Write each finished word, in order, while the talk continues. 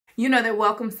You know that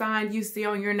welcome sign you see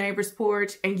on your neighbor's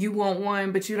porch and you want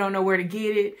one, but you don't know where to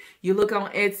get it. You look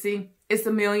on Etsy, it's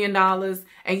 $1 million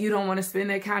and you don't want to spend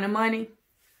that kind of money.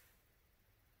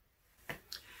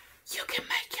 You can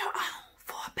make your own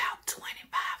for about $25.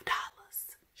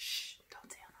 Shh, don't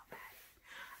tell nobody.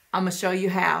 I'm going to show you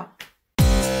how.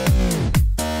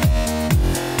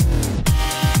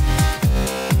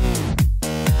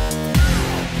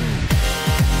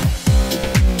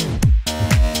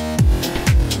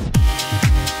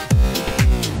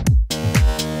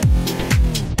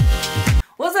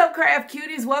 What's up, craft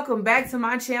cuties? Welcome back to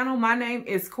my channel. My name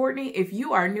is Courtney. If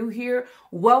you are new here,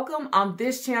 welcome. On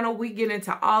this channel, we get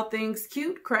into all things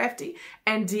cute, crafty,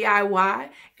 and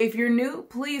DIY. If you're new,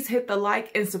 please hit the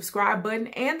like and subscribe button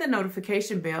and the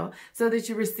notification bell so that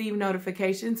you receive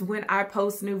notifications when I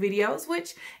post new videos,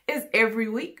 which is every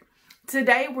week.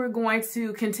 Today, we're going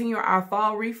to continue our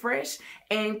fall refresh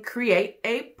and create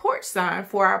a porch sign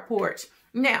for our porch.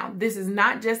 Now, this is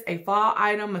not just a fall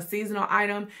item, a seasonal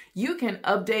item. You can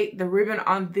update the ribbon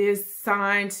on this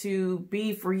sign to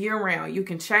be for year-round. You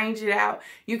can change it out.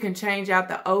 You can change out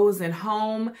the O's in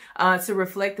home to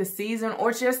reflect the season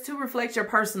or just to reflect your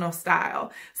personal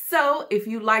style. So if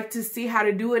you'd like to see how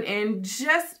to do it in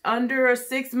just under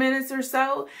 6 minutes or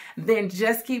so, then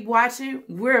just keep watching.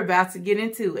 We're about to get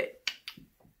into it.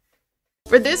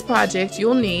 For this project,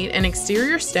 you'll need an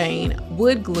exterior stain,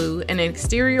 wood glue, and an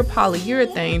exterior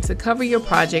polyurethane to cover your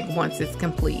project once it's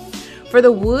complete. For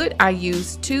the wood, I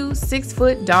used 2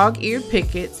 6-foot dog-eared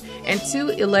pickets and 2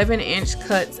 11-inch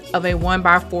cuts of a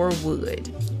 1x4 wood.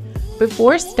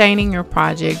 Before staining your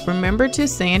project, remember to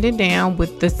sand it down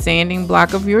with the sanding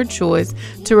block of your choice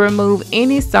to remove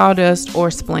any sawdust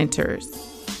or splinters.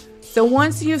 So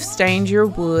once you've stained your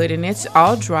wood and it's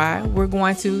all dry, we're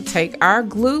going to take our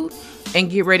glue and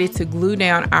get ready to glue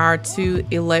down our 2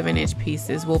 11-inch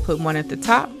pieces. We'll put one at the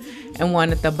top and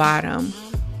one at the bottom.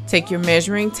 Take your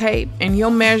measuring tape and you'll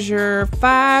measure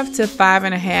 5 to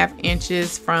 5.5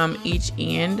 inches from each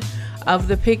end of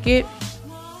the picket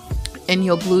and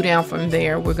you'll glue down from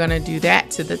there. We're gonna do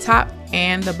that to the top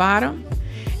and the bottom.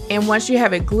 And once you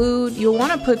have it glued, you'll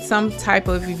want to put some type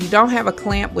of, if you don't have a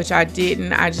clamp, which I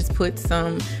didn't, I just put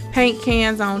some paint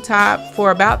cans on top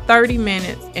for about 30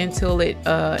 minutes until it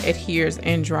adheres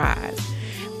and dries.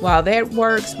 While that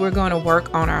works, we're going to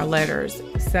work on our letters.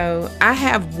 So I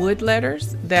have wood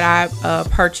letters that I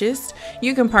purchased.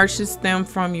 You can purchase them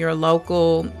from your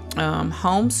local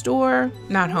your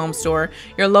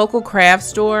local craft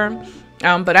store.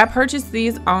 But I purchased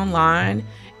these online.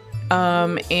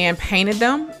 And painted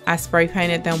them. I spray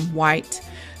painted them white.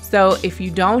 So if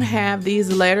you don't have these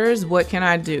letters, what can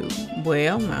I do?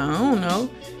 Well, I don't know.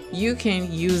 You can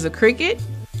use a Cricut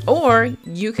or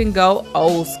you can go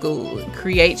old school,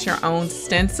 create your own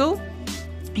stencil.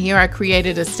 Here I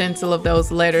created a stencil of those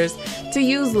letters to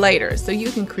use later. So you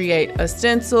can create a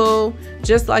stencil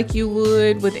just like you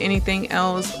would with anything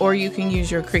else, or you can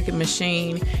use your Cricut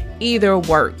machine. Either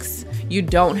works. You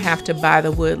don't have to buy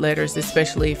the wood letters,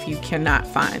 especially if you cannot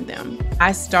find them.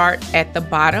 I start at the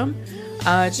bottom,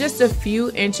 just a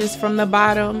few inches from the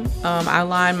bottom. I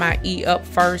line my E up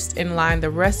first and line the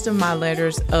rest of my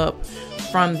letters up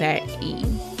from that E.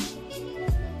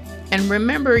 And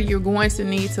remember, you're going to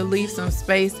need to leave some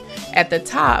space at the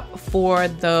top for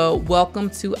the welcome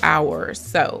to our.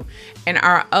 So, and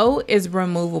our O is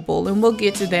removable, and we'll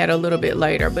get to that a little bit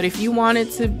later. But if you want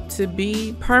it to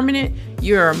be permanent,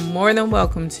 you're more than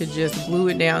welcome to just glue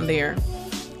it down there.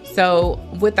 So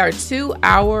with our 2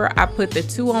 hour, I put the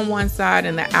 2 on one side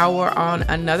and the hour on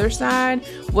another side.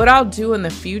 What I'll do in the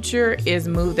future is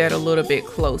move that a little bit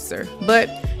closer. But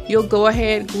you'll go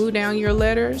ahead, glue down your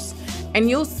letters. And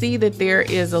you'll see that there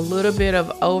is a little bit of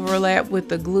overlap with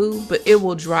the glue, but it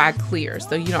will dry clear,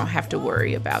 so you don't have to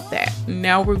worry about that.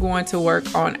 Now we're going to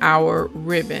work on our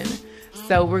ribbon.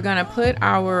 So we're gonna put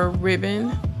our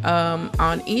ribbon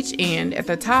on each end, at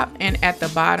the top and at the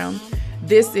bottom.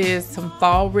 This is some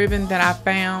fall ribbon that I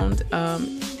found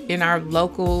in our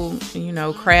local,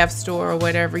 craft store or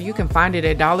whatever. You can find it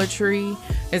at Dollar Tree.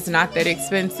 It's not that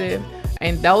expensive.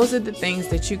 And those are the things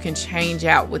that you can change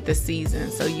out with the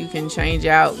season. So you can change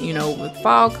out, with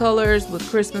fall colors, with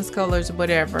Christmas colors,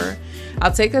 whatever.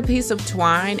 I'll take a piece of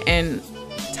twine and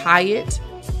tie it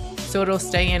so it'll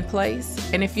stay in place.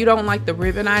 And if you don't like the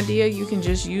ribbon idea, you can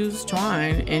just use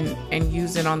twine and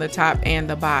use it on the top and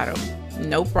the bottom.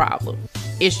 No problem.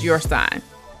 It's your sign.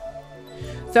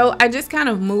 So I just kind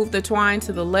of moved the twine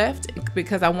to the left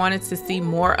because I wanted to see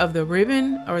more of the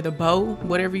ribbon or the bow,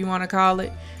 whatever you want to call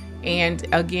it. And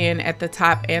again, at the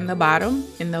top and the bottom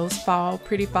in those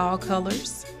pretty fall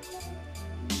colors.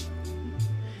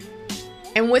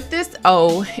 And with this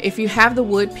O, if you have the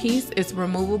wood piece, it's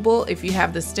removable. If you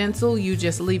have the stencil, you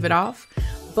just leave it off.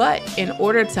 But in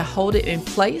order to hold it in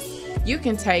place, you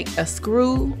can take a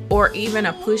screw or even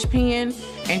a push pin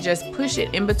and just push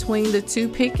it in between the two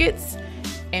pickets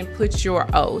and put your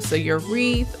O. So your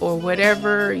wreath or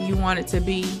whatever you want it to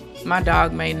be. My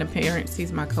dog made an appearance.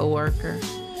 He's my coworker.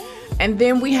 And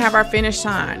then we have our finished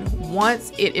sign.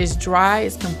 Once it is dry,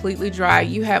 it's completely dry,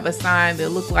 you have a sign that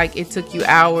looked like it took you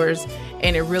hours,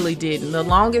 and it really didn't. The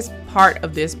longest part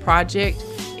of this project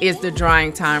is the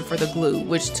drying time for the glue,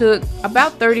 which took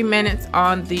about 30 minutes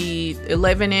on the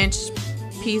 11-inch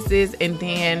pieces. And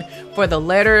then for the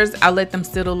letters, I let them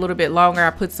sit a little bit longer.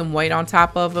 I put some weight on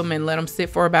top of them and let them sit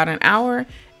for about an hour,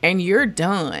 and you're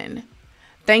done.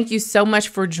 Thank you so much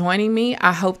for joining me.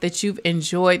 I hope that you've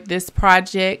enjoyed this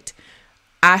project.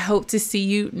 I hope to see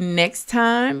you next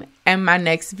time in my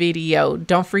next video.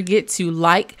 Don't forget to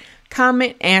like,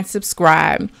 comment, and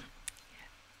subscribe.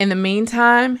 In the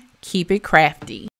meantime, keep it crafty.